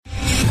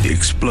The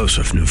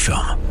explosive new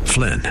film,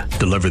 Flynn,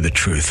 Deliver the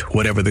Truth,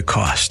 Whatever the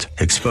Cost,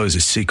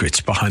 exposes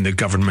secrets behind the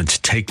government's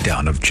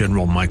takedown of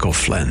General Michael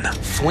Flynn.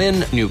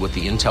 Flynn knew what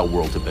the intel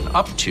world had been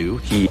up to.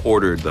 He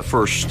ordered the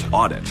first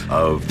audit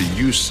of the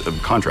use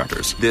of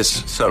contractors.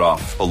 This set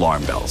off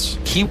alarm bells.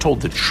 He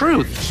told the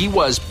truth. He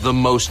was the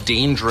most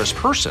dangerous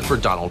person for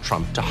Donald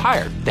Trump to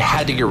hire. They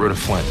had to get rid of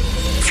Flynn.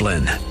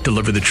 Flynn,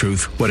 Deliver the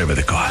Truth, Whatever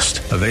the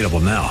Cost. Available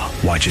now.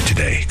 Watch it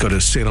today. Go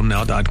to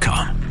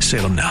salemnow.com.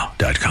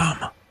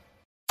 salemnow.com.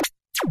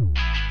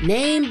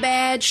 Name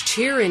badge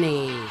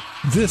tyranny.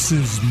 This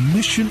is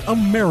Mission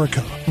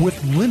America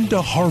with Linda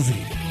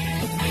Harvey.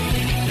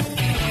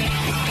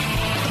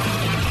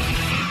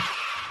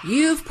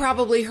 You've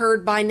probably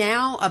heard by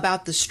now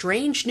about the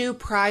strange new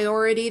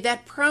priority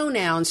that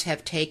pronouns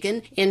have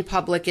taken in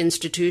public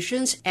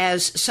institutions,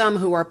 as some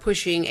who are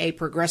pushing a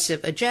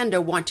progressive agenda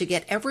want to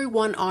get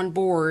everyone on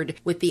board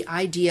with the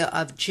idea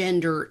of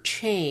gender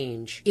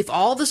change. If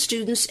all the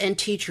students and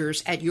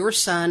teachers at your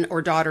son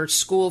or daughter's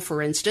school,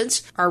 for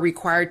instance, are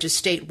required to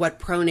state what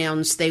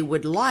pronouns they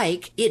would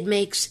like, it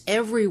makes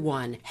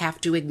everyone have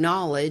to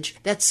acknowledge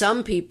that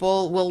some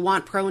people will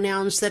want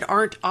pronouns that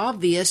aren't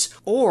obvious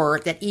or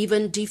that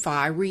even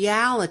defy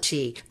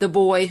reality. The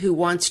boy who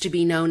wants to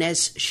be known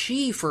as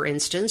she, for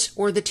instance,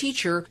 or the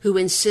teacher who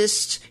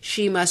insists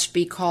she must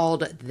be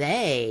called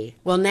they.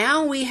 Well,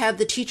 now we have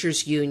the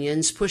teachers'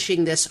 unions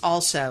pushing this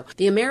also.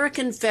 The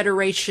American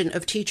Federation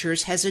of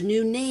Teachers has a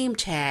new name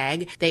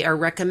tag they are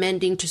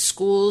recommending to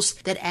schools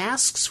that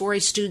asks for a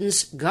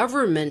student's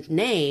government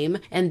name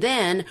and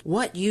then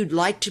what you'd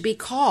like to be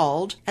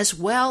called, as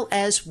well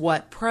as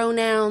what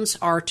pronouns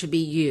are to be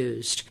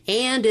used.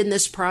 And in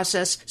this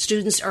process,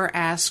 students are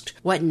asked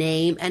what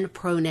name and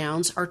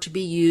pronouns are to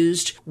be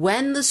used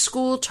when the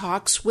school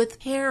talks with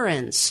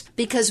parents,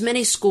 because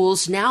many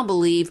schools now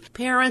believe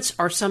parents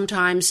are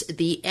sometimes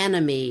the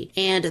enemy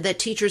and that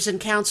teachers and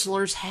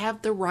counselors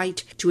have the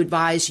right to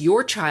advise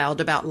your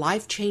child about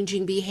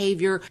life-changing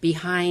behavior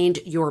behind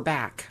your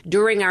back.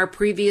 During our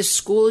previous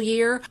school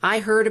year, I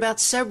heard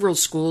about several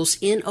schools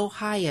in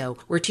Ohio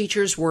where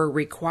teachers were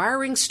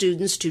requiring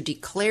students to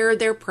declare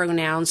their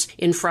pronouns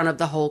in front of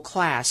the whole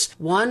class.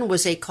 One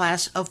was a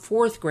class of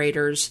fourth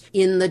graders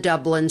in the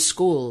Dublin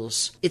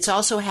schools. It's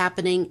also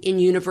happening in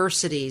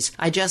universities.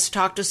 I just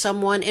talked to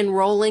someone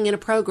enrolling in a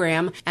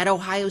program at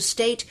Ohio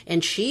State,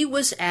 and she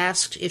was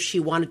asked if she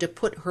wanted to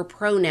put her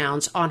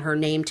pronouns on her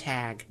name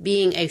tag.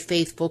 Being a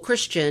faithful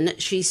Christian,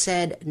 she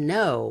said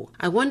no.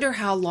 I wonder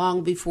how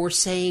long before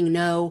saying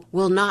no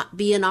will not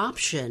be an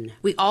option.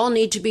 We all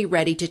need to be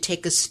ready to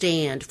take a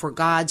stand for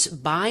God's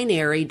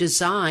binary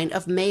design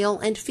of male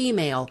and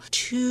female,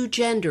 two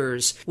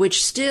genders,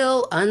 which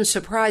still,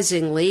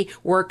 unsurprisingly,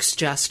 works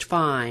just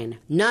fine.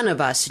 None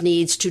of us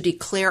needs to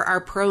declare our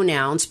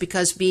pronouns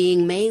because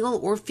being male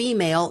or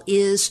female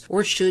is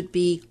or should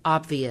be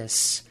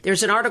obvious.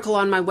 There's an article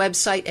on my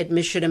website at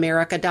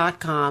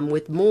missionamerica.com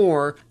with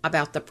more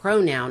about the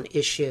pronoun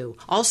issue.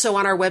 Also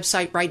on our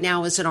website right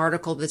now is an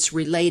article that's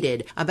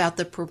related about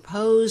the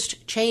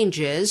proposed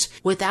changes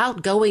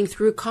without going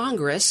through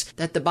Congress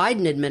that the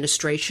Biden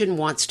administration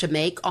wants to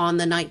make on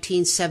the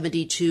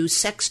 1972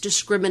 sex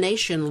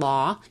discrimination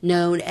law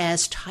known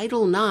as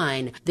Title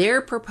IX.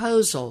 Their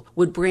proposal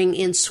would bring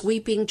in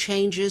sweeping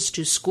changes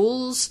to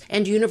schools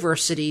and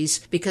universities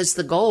because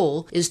the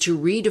goal is to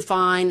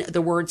redefine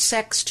the word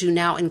sex to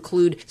now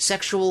include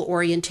sexual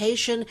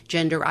orientation,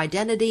 gender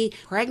identity,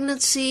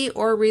 pregnancy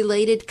or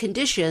related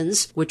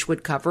conditions, which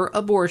would cover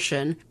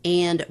abortion,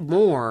 and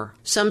more.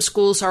 Some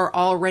schools are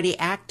already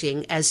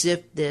acting as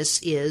if this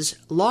is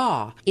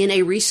law. In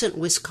a recent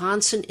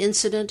Wisconsin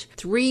incident,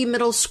 3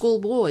 middle school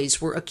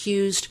boys were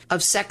accused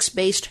of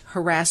sex-based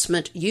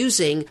harassment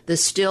using the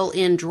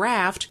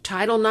still-in-draft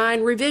Title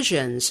IX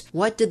revisions.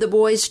 What did the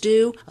boys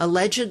do?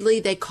 Allegedly,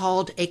 they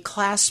called a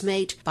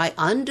classmate by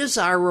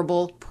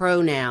undesirable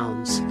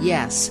pronouns.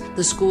 Yes,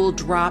 the school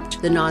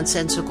dropped the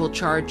nonsensical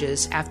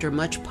charges after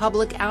much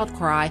public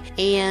outcry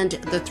and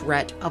the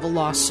threat of a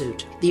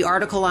lawsuit. The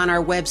article on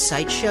our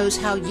website shows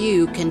how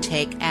you can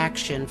take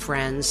action,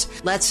 friends.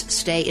 Let's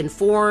stay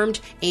informed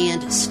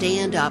and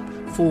stand up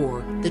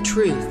for the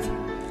truth.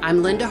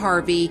 I'm Linda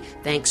Harvey.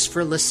 Thanks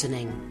for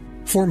listening.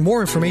 For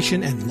more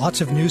information and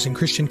lots of news and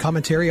Christian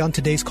commentary on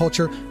today's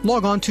culture,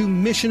 log on to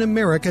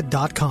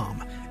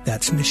missionamerica.com.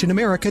 That's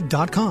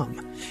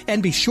missionamerica.com.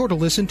 And be sure to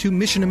listen to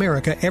Mission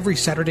America every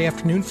Saturday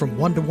afternoon from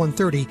 1 to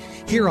 1:30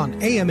 here on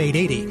AM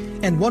 880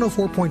 and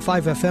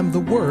 104.5 FM The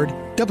Word,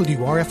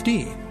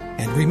 WRFD.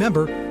 And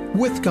remember,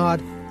 with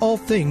God, all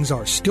things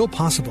are still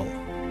possible.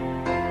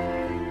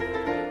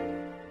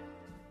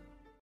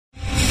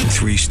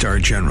 3-star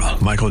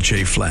General Michael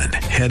J. Flynn,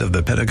 head of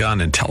the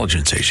Pentagon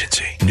Intelligence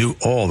Agency, knew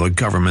all the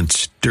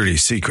government's dirty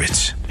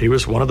secrets. He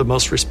was one of the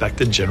most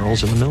respected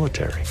generals in the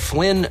military.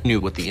 Flynn knew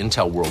what the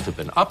intel world had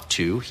been up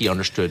to. He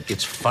understood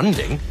its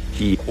funding.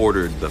 He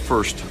ordered the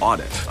first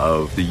audit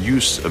of the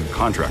use of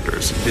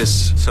contractors.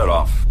 This set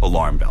off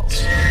alarm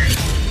bells.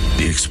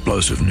 The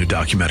explosive new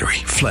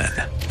documentary, Flynn,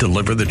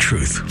 deliver the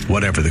truth,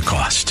 whatever the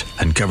cost,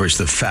 and covers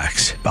the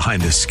facts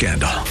behind the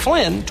scandal.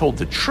 Flynn told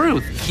the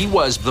truth. He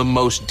was the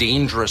most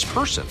dangerous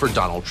person for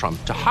Donald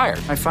Trump to hire.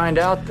 I find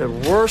out the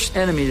worst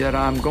enemy that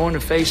I'm going to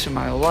face in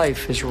my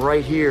life is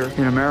right here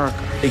in America.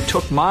 They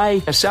took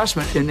my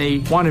assessment and they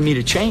wanted me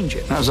to change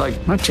it. And I was like,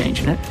 I'm not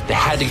changing it. They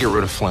had to get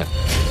rid of Flynn.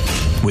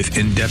 With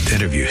in-depth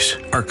interviews,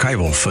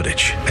 archival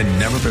footage, and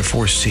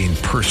never-before-seen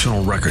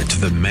personal records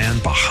of the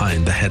man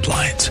behind the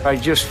headlines. I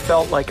just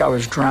felt like I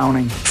was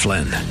drowning.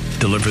 Flynn,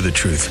 deliver the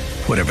truth,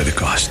 whatever the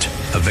cost.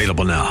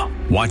 Available now.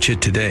 Watch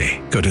it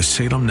today. Go to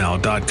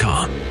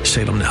salemnow.com.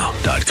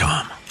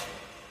 salemnow.com.